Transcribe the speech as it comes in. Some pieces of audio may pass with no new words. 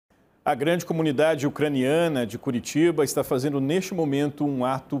A grande comunidade ucraniana de Curitiba está fazendo neste momento um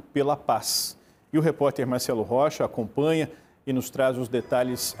ato pela paz. E o repórter Marcelo Rocha acompanha e nos traz os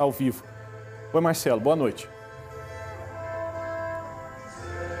detalhes ao vivo. Oi, Marcelo, boa noite.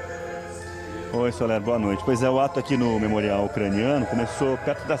 Oi, Soler, boa noite. Pois é, o ato aqui no Memorial Ucraniano começou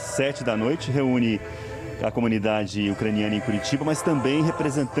perto das 7 da noite, reúne a comunidade ucraniana em Curitiba, mas também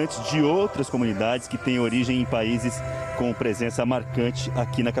representantes de outras comunidades que têm origem em países com presença marcante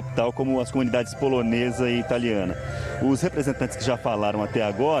aqui na capital, como as comunidades polonesa e italiana. Os representantes que já falaram até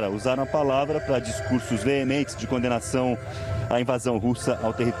agora usaram a palavra para discursos veementes de condenação à invasão russa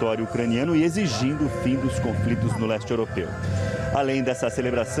ao território ucraniano e exigindo o fim dos conflitos no leste europeu. Além dessa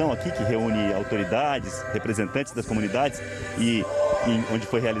celebração aqui, que reúne autoridades, representantes das comunidades e onde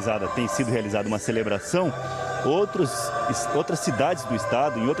tem sido realizada uma celebração, outras cidades do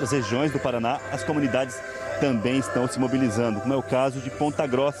estado, em outras regiões do Paraná, as comunidades também estão se mobilizando, como é o caso de Ponta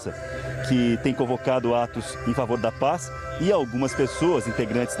Grossa, que tem convocado atos em favor da paz, e algumas pessoas,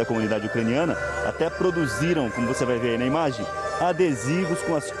 integrantes da comunidade ucraniana, até produziram, como você vai ver aí na imagem, adesivos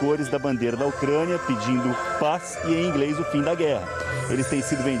com as cores da bandeira da Ucrânia, pedindo paz e, em inglês, o fim da guerra. Eles têm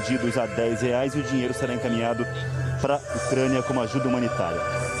sido vendidos a R$10 e o dinheiro será encaminhado para a Ucrânia como ajuda humanitária.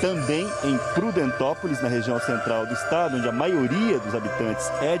 Também em Prudentópolis, na região central do estado, onde a maioria dos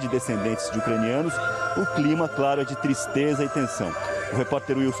habitantes é de descendentes de ucranianos, o clima, claro, é de tristeza e tensão. O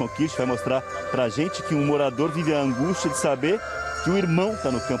repórter Wilson Kirsch vai mostrar para a gente que um morador vive a angústia de saber que o irmão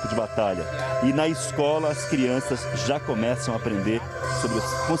está no campo de batalha. E na escola as crianças já começam a aprender sobre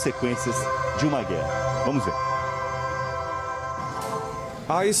as consequências de uma guerra. Vamos ver.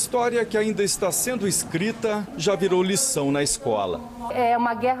 A história que ainda está sendo escrita já virou lição na escola. É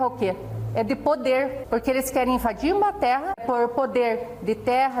uma guerra o quê? É de poder, porque eles querem invadir uma terra por poder de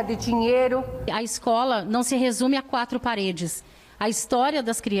terra, de dinheiro. A escola não se resume a 4 paredes. A história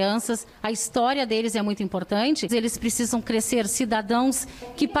das crianças, a história deles é muito importante. Eles precisam crescer cidadãos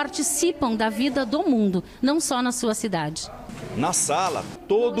que participam da vida do mundo, não só na sua cidade. Na sala,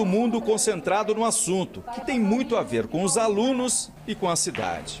 todo mundo concentrado no assunto, que tem muito a ver com os alunos e com a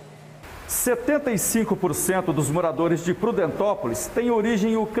cidade. 75% dos moradores de Prudentópolis têm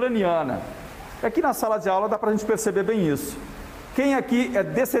origem ucraniana. Aqui na sala de aula dá para a gente perceber bem isso. Quem aqui é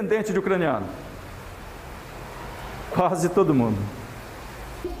descendente de ucraniano? Quase todo mundo.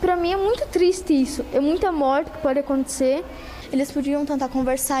 Para mim é muito triste isso. É muita morte que pode acontecer. Eles podiam tentar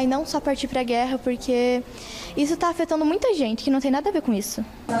conversar e não só partir para a guerra, porque isso está afetando muita gente que não tem nada a ver com isso.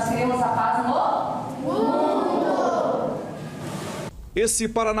 Nós queremos a paz no mundo. Esse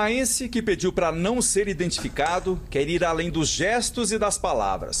paranaense que pediu para não ser identificado quer ir além dos gestos e das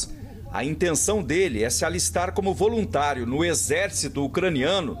palavras. A intenção dele é se alistar como voluntário no exército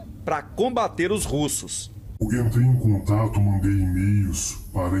ucraniano para combater os russos. Eu entrei em contato, mandei e-mails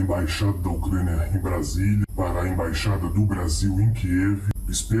para a Embaixada da Ucrânia em Brasília, para a Embaixada do Brasil em Kiev.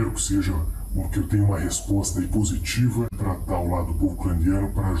 Espero que eu tenha uma resposta aí positiva para estar ao lado do povo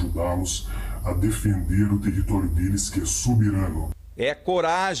ucraniano, para ajudá-los a defender o território deles, que é soberano. É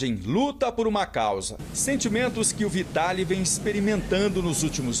coragem, luta por uma causa. Sentimentos que o Vitali vem experimentando nos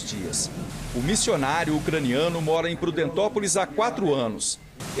últimos dias. O missionário ucraniano mora em Prudentópolis há 4 anos.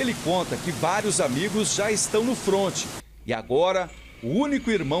 Ele conta que vários amigos já estão no fronte. E agora, o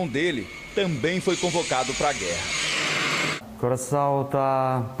único irmão dele também foi convocado para a guerra. O coração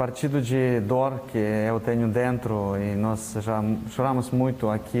está partido de dor que eu tenho dentro e nós já choramos muito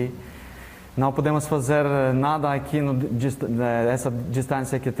aqui. Não podemos fazer nada aqui nessa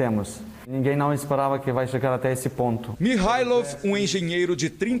distância que temos. Ninguém não esperava que vai chegar até esse ponto. Mihailov, um engenheiro de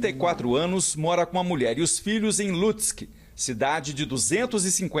 34 anos, mora com a mulher e os filhos em Lutsk, cidade de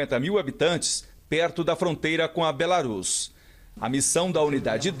 250 mil habitantes, perto da fronteira com a Belarus. A missão da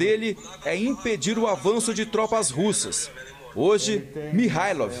unidade dele é impedir o avanço de tropas russas. Hoje,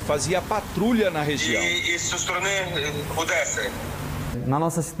 Mihailov fazia patrulha na região. Na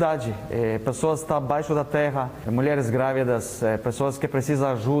nossa cidade, pessoas estão abaixo da terra, mulheres grávidas, pessoas que precisam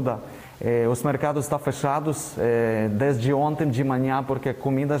de ajuda. Os mercados estão fechados desde ontem de manhã porque a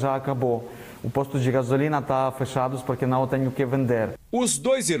comida já acabou. O posto de gasolina está fechado porque não tenho o que vender. Os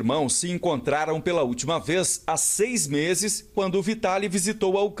 2 irmãos se encontraram pela última vez há 6 meses, quando o Vitali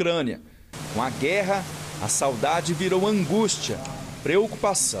visitou a Ucrânia. Com a guerra, a saudade virou angústia,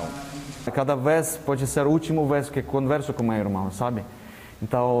 preocupação. Cada vez pode ser a última vez que converso com meu irmão, sabe?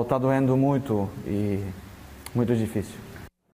 Então está doendo muito e muito difícil.